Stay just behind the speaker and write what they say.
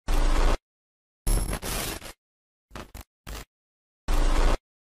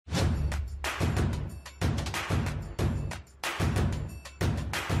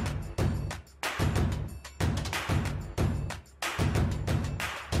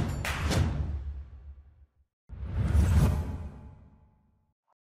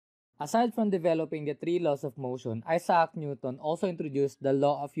Aside from developing the three laws of motion, Isaac Newton also introduced the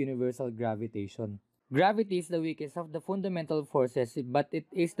law of universal gravitation. Gravity is the weakest of the fundamental forces, but it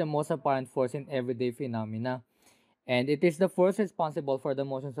is the most apparent force in everyday phenomena. And it is the force responsible for the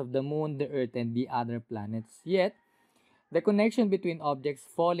motions of the moon, the earth, and the other planets. Yet, the connection between objects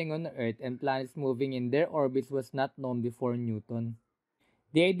falling on the earth and planets moving in their orbits was not known before Newton.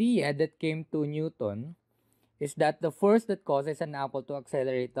 The idea that came to Newton is that the force that causes an apple to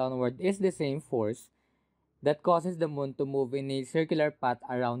accelerate downward is the same force that causes the moon to move in a circular path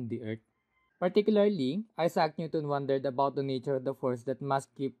around the earth. Particularly, Isaac Newton wondered about the nature of the force that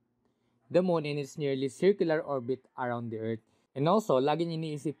must keep the moon in its nearly circular orbit around the earth. And also, laging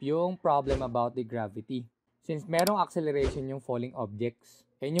iniisip yung problem about the gravity. Since merong acceleration yung falling objects.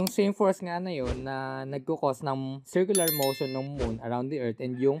 And yung same force nga na yun na nagkukos ng circular motion ng moon around the earth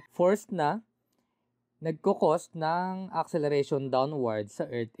and yung force na nagkukos ng acceleration downward sa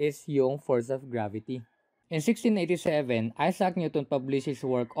earth is yung force of gravity. In 1687, Isaac Newton published his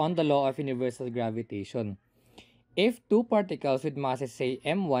work on the law of universal gravitation. If two particles with masses say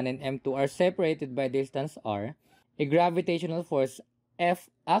m1 and m2 are separated by distance r, a gravitational force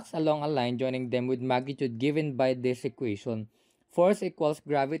F acts along a line joining them with magnitude given by this equation. Force equals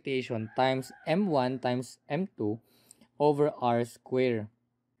gravitation times m1 times m2 over r square.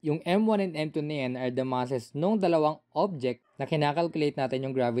 Yung m1 and m2 na yan are the masses nung dalawang object na kinakalculate natin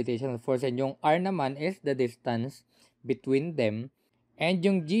yung gravitational force, and yung r naman is the distance between them. And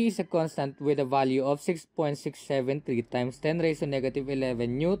yung g is a constant with a value of 6.673 times 10 raised to negative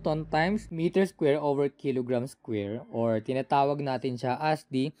 11 Newton times meter square over kilogram square, or tinatawag natin siya as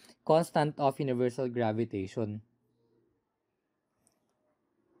the constant of universal gravitation.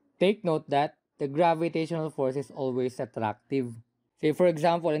 Take note that the gravitational force is always attractive. Say for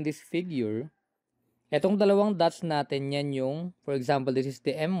example, in this figure, etong dalawang dots natin, yan yung, for example, this is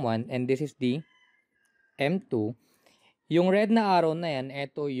the M1 and this is the M2. Yung red na arrow na yan,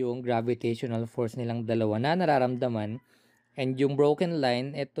 ito yung gravitational force nilang dalawa na nararamdaman. And yung broken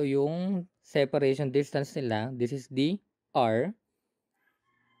line, ito yung separation distance nila. This is the R.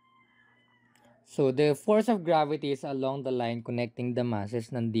 So, the force of gravity is along the line connecting the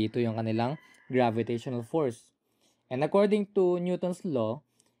masses. Nandito yung kanilang gravitational force. And according to Newton's law,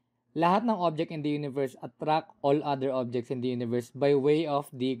 lahat ng object in the universe attract all other objects in the universe by way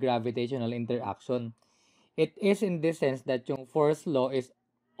of the gravitational interaction. It is in this sense that yung force law is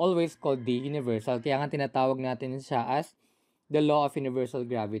always called the universal. Kaya nga tinatawag natin siya as the law of universal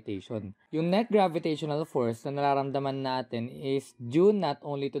gravitation. Yung net gravitational force na nararamdaman natin is due not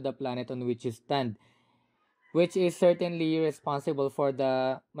only to the planet on which you stand, which is certainly responsible for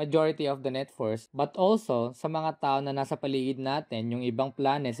the majority of the net force, but also sa mga tao na nasa paligid natin, yung ibang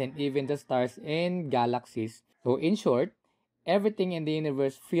planets and even the stars and galaxies. So in short, everything in the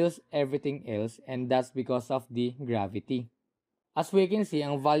universe feels everything else, and that's because of the gravity. As we can see,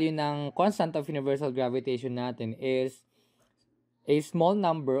 ang value ng constant of universal gravitation natin is a small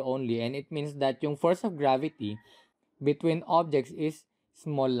number only, and it means that yung force of gravity between objects is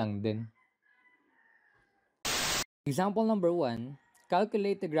small lang din. Example number 1,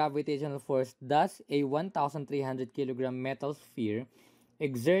 calculate the gravitational force thus a 1,300 kg metal sphere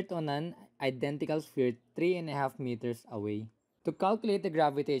exert on an identical sphere 3.5 meters away. To calculate the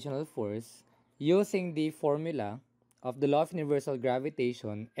gravitational force, using the formula of the law of universal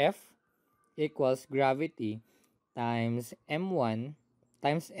gravitation, F equals gravity times m1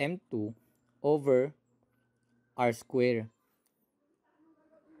 times m2 over r square.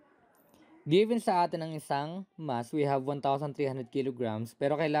 Given sa atin ang isang mass, we have 1,300 kilograms,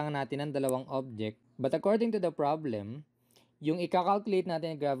 pero kailangan natin ng dalawang object. But according to the problem, yung ikakalculate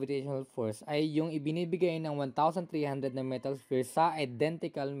natin yung gravitational force ay yung ibinibigay ng 1,300 na metal sphere sa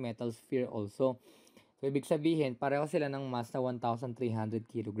identical metal sphere also. So, ibig sabihin, pareho sila ng mass na 1,300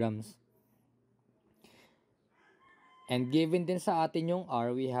 kilograms. And given din sa atin yung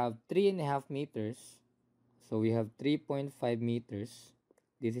R, we have 3.5 meters. So, we have 3.5 meters.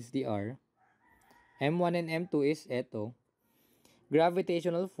 This is the R. M1 and M2 is eto.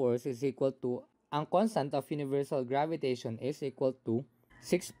 Gravitational force is equal to, ang constant of universal gravitation is equal to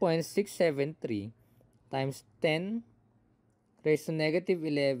 6.673 times 10 raised to negative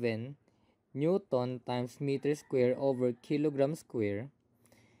 11 Newton times meter square over kilogram square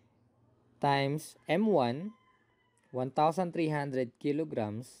times M1, 1,300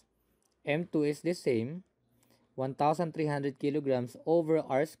 kilograms. M2 is the same, 1,300 kilograms over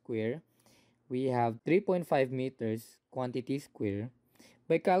r square. We have 3.5 meters quantity square.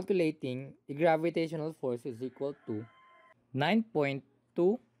 By calculating, the gravitational force is equal to 9.206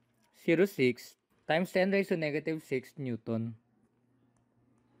 times 10 raised to negative 6 Newton.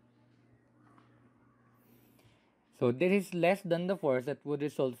 So this is less than the force that would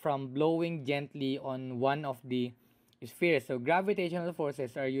result from blowing gently on one of the spheres. So gravitational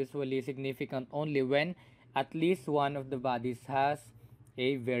forces are usually significant only when at least one of the bodies has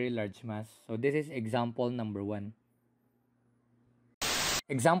a very large mass. So this is example number 1.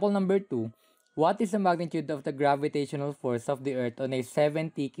 Example number 2. What is the magnitude of the gravitational force of the Earth on a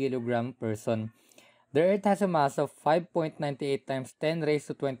 70 kilogram person? The Earth has a mass of 5.98 times 10 raised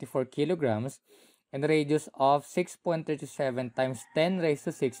to 24 kilograms and a radius of 6.37 times 10 raised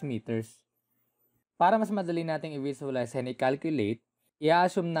to 6 meters. Para mas madali nating i-visualize and i-calculate,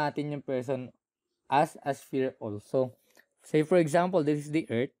 i-assume natin yung person as a sphere also. Say for example, this is the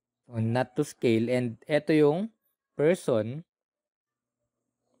Earth, so not to scale, and ito yung person.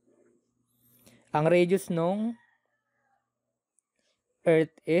 Ang radius nung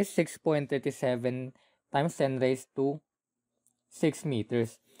Earth is 6.37 times 10 raised to 6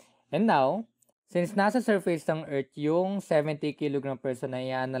 meters. And now, since nasa surface ng Earth yung 70 kilogram person na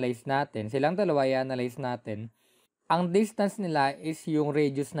i-analyze natin, silang dalawa i-analyze natin, ang distance nila is yung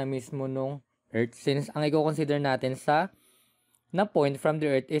radius na mismo nung Earth, since ang i-consider natin sa na point from the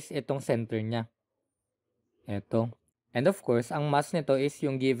Earth is itong center niya. Ito. And of course, ang mass nito is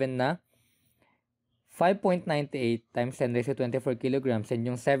yung given na 5.98 times 10 raised to 24 kilograms and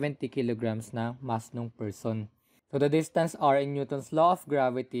yung 70 kilograms na mass ng person. So the distance r in Newton's law of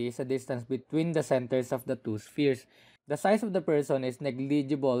gravity is the distance between the centers of the two spheres. The size of the person is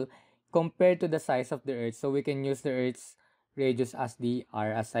negligible compared to the size of the Earth, so we can use the Earth's radius as the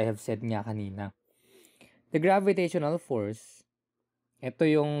r, as I have said nga kanina. The gravitational force, ito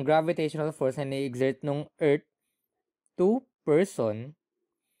yung gravitational force na na-exert ng Earth to person.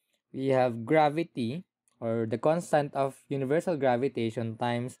 We have gravity, or the constant of universal gravitation,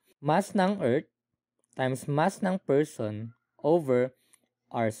 times mass ng Earth times mass ng person over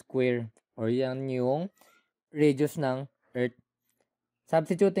r square, or yan yung radius ng Earth.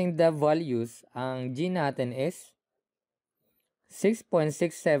 Substituting the values, ang g natin is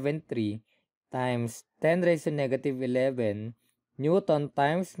 6.673 times 10 raised to negative 11 Newton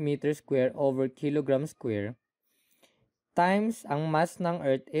times meter square over kilogram square times ang mass ng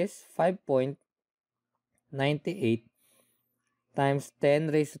Earth is 5.98 times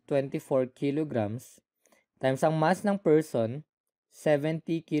 10 raised to 24 kilograms times ang mass ng person,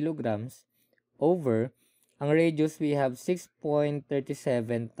 70 kilograms, over, ang radius we have 6.37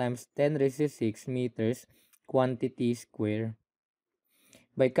 times 10 raised to 6 meters quantity square.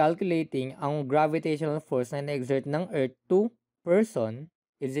 By calculating, ang gravitational force na na-exert ng Earth to person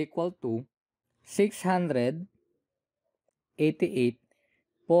is equal to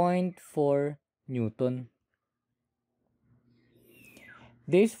 688.4 Newton.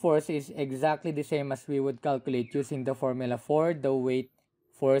 This force is exactly the same as we would calculate using the formula for the weight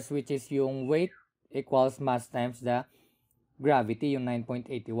force, which is yung weight equals mass times the gravity, yung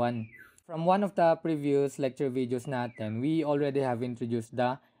 9.81. From one of the previous lecture videos natin, we already have introduced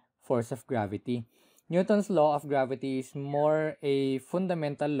the force of gravity. Newton's law of gravity is more a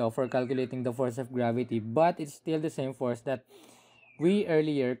fundamental law for calculating the force of gravity, but it's still the same force that we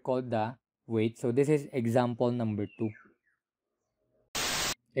earlier called the weight. So this is example number 2.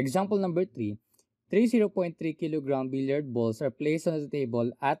 Example number 3. 0.3 kilogram billiard balls are placed on the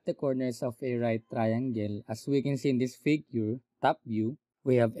table at the corners of a right triangle. As we can see in this figure, top view,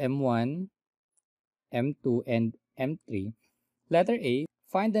 we have M1, M2, and M3. Letter A,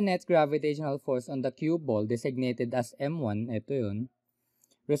 find the net gravitational force on the cue ball designated as M1, ito yun,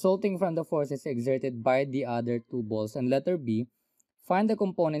 resulting from the forces exerted by the other two balls. And letter B, find the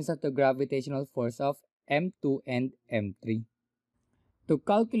components of the gravitational force of M2 and M3. To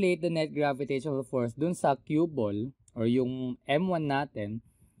calculate the net gravitational force dun sa cue ball or yung M1 natin,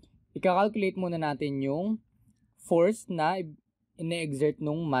 ika-calculate muna natin yung force na ine-exert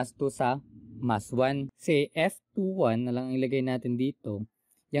nung mass 2 sa mass 1. Say F21 na lang ilagay natin dito.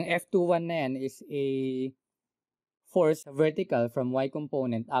 Yung F21 na yan is a force vertical from Y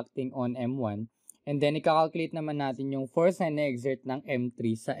component acting on M1. And then ika-calculate naman natin yung force na ine-exert ng M3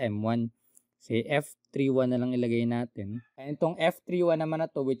 sa M1. Say F31 na lang ilagay natin. And itong F31 naman na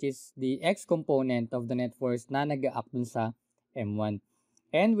to, which is the X component of the net force na nag-act dun sa M1.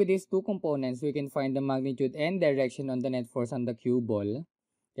 And with these two components, we can find the magnitude and direction on the net force on the cue ball.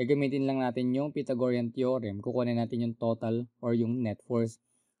 Gagamitin lang natin yung Pythagorean theorem. Kukunin natin yung total or yung net force.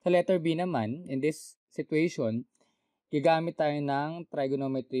 Sa letter B naman, in this situation, gagamit tayo ng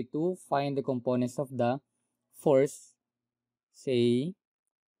trigonometry to find the components of the force. Say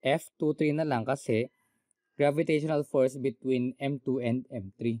F23 na lang kasi gravitational force between M2 and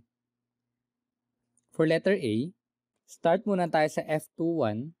M3. For letter A, start muna tayo sa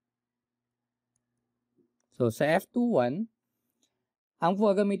F21. So, sa F21, ang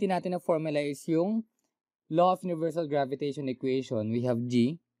gagamitin natin na formula is yung law of universal gravitation equation. We have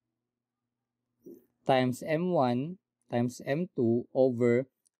G times M1 times M2 over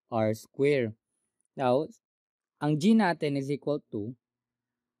R square. Now, ang G natin is equal to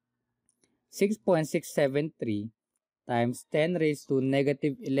 6.673 times 10 raised to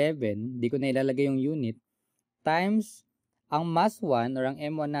negative 11, di ko na ilalagay yung unit, times ang mass 1 or ang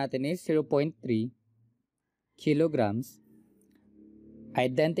M1 natin is 0.3 kilograms.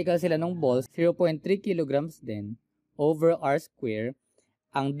 Identical sila ng balls, 0.3 kilograms din, over R square.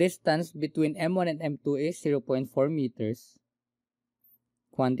 Ang distance between M1 and M2 is 0.4 meters,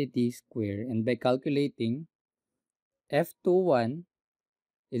 quantity square. And by calculating, F21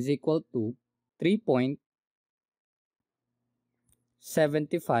 is equal to 3.75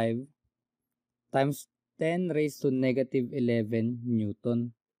 times 10 raised to negative 11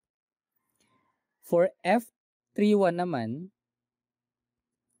 Newton. For F31 naman,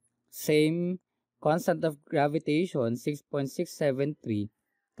 same constant of gravitation, 6.673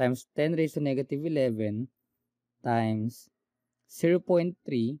 times 10 raised to negative 11 times 0.3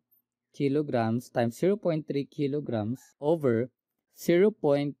 kilograms times 0.3 kilograms over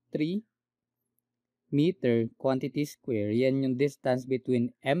 0.3 meter quantity square. Yan yung distance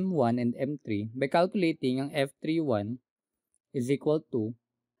between M1 and M3. By calculating, ang F31 is equal to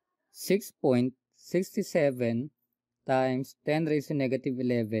 6.67 times 10 raised to negative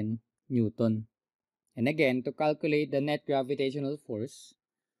 11 Newton. And again, to calculate the net gravitational force,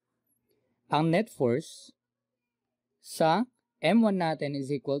 ang net force sa M1 natin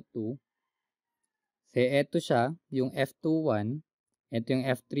is equal to, eto siya, yung F21, eto yung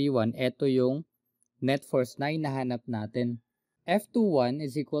F31, eto yung net force na hinahanap natin. F21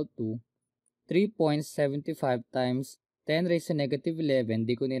 is equal to 3.75 times 10 raised to negative 11,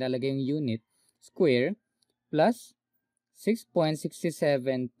 di ko nilalagay yung unit, square, plus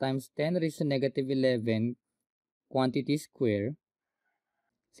 6.67 times 10 raised to negative 11 quantity square.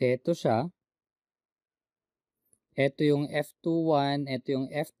 So, ito siya. Ito yung F21, ito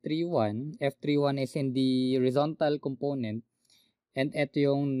yung F31. F31 is in the horizontal component. And ito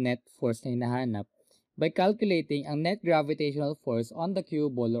yung net force na hinahanap. By calculating, ang net gravitational force on the cue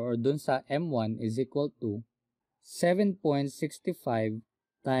ball or dun sa M1 is equal to 7.65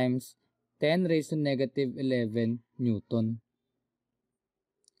 times 10 raised to negative 11 Newton.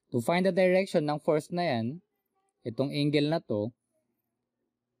 To find the direction ng force na yan, itong angle na to,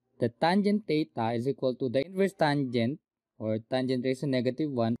 the tangent theta is equal to the inverse tangent or tangent raised to negative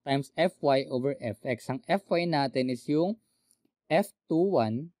 1 times Fy over Fx. Ang Fy natin is yung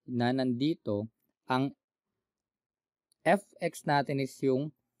F21 na nandito. Ang Fx natin is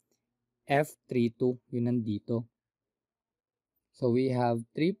yung F32, yun nandito. So we have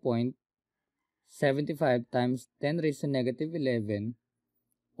 3.75 times 10 raised to negative 11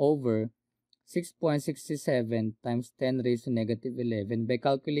 over 6.67 times 10 raised to negative 11. By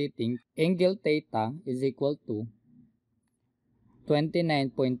calculating, angle theta is equal to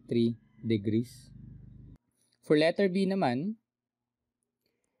 29.3 degrees. For letter B naman,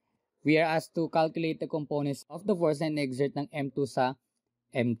 we are asked to calculate the components of the force na exert ng M2 sa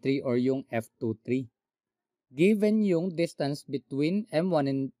M3 or yung F23. Given yung distance between M1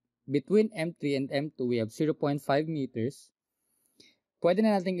 and between M3 and M2, we have 0.5 meters. Pwede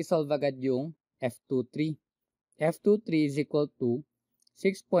na natin isolve agad yung F23. F23 is equal to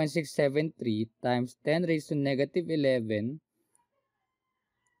 6.673 times 10 raised to negative 11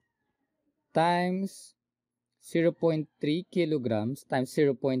 times 0.3 kilograms times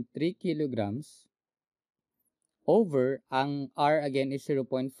 0.3 kilograms over, ang R again is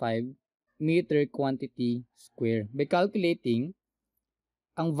 0.5 meter quantity square. By calculating,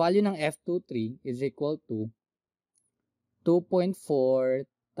 ang value ng F23 is equal to 2.4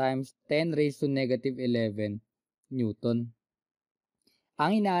 times 10 raised to negative 11 Newton.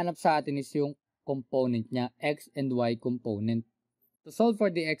 Ang hinahanap sa atin is yung component niya, X and Y component. To solve for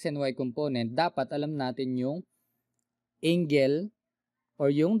the X and Y component, dapat alam natin yung angle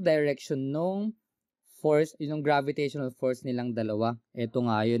or yung direction ng force, yung gravitational force nilang dalawa. Ito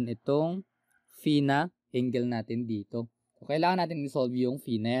nga yun, itong phi na angle natin dito. So, kailangan natin i-solve yung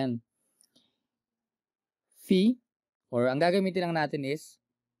phi na yan. Phi, or ang gagamitin lang natin is,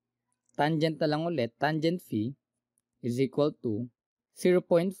 tangent na lang ulit, tangent phi is equal to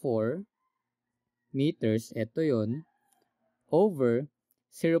 0.4 meters, ito yun, over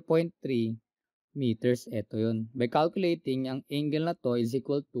 0.3 meters, ito yun. By calculating, ang angle na to is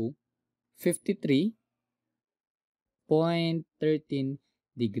equal to 53.13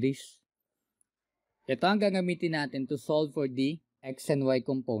 degrees. Ito ang gagamitin natin to solve for the x and y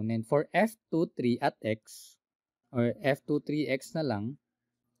component. For F23 at x, or F23x na lang,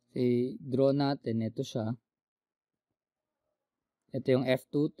 draw natin, ito siya. Ito yung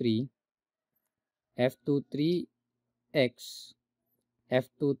F23, F23x,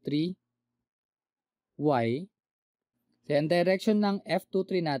 F23y. So, ang direction ng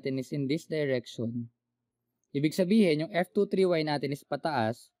F23 natin is in this direction. Ibig sabihin, yung F23y natin is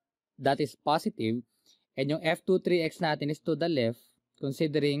pataas, that is positive, and yung F23x natin is to the left,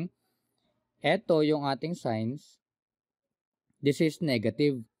 considering eto yung ating signs, this is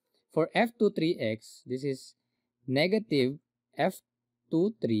negative. For F23x, this is negative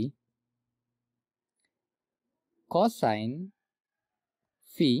F23 cosine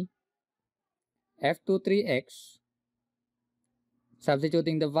phi F23x.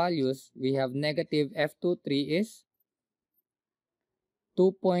 Substituting the values, we have negative F23 is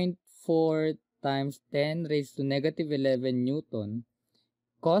 2.4 times 10 raised to negative 11 Newton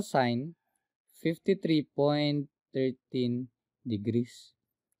cosine 53.13 degrees.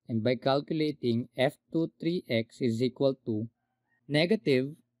 And by calculating, F23x is equal to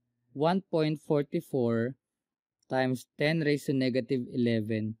negative 1.44 times 10 raised to negative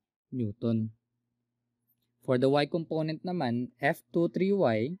 11 Newton. For the y component naman,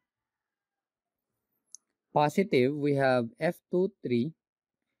 F23y, positive, we have F23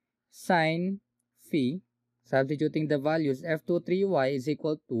 sine phi. Substituting the values, F23y is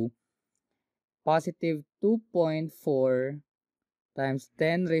equal to positive 2.4 times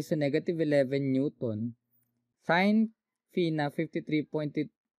 10 raised to negative 11 Newton sine phi na 53.13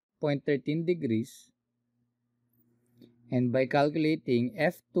 degrees. And by calculating,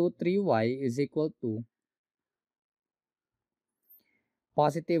 F23y is equal to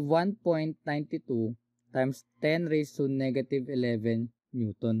positive 1.92 times 10 raised to negative 11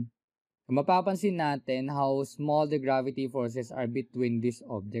 Newton. Mapapansin natin how small the gravity forces are between these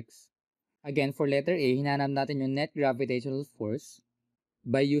objects. Again, for letter A, hinanap natin yung net gravitational force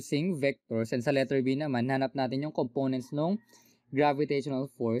by using vectors. And sa letter B naman, hanap natin yung components ng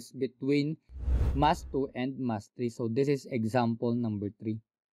gravitational force between mass 2 and mass 3. So, this is example number 3.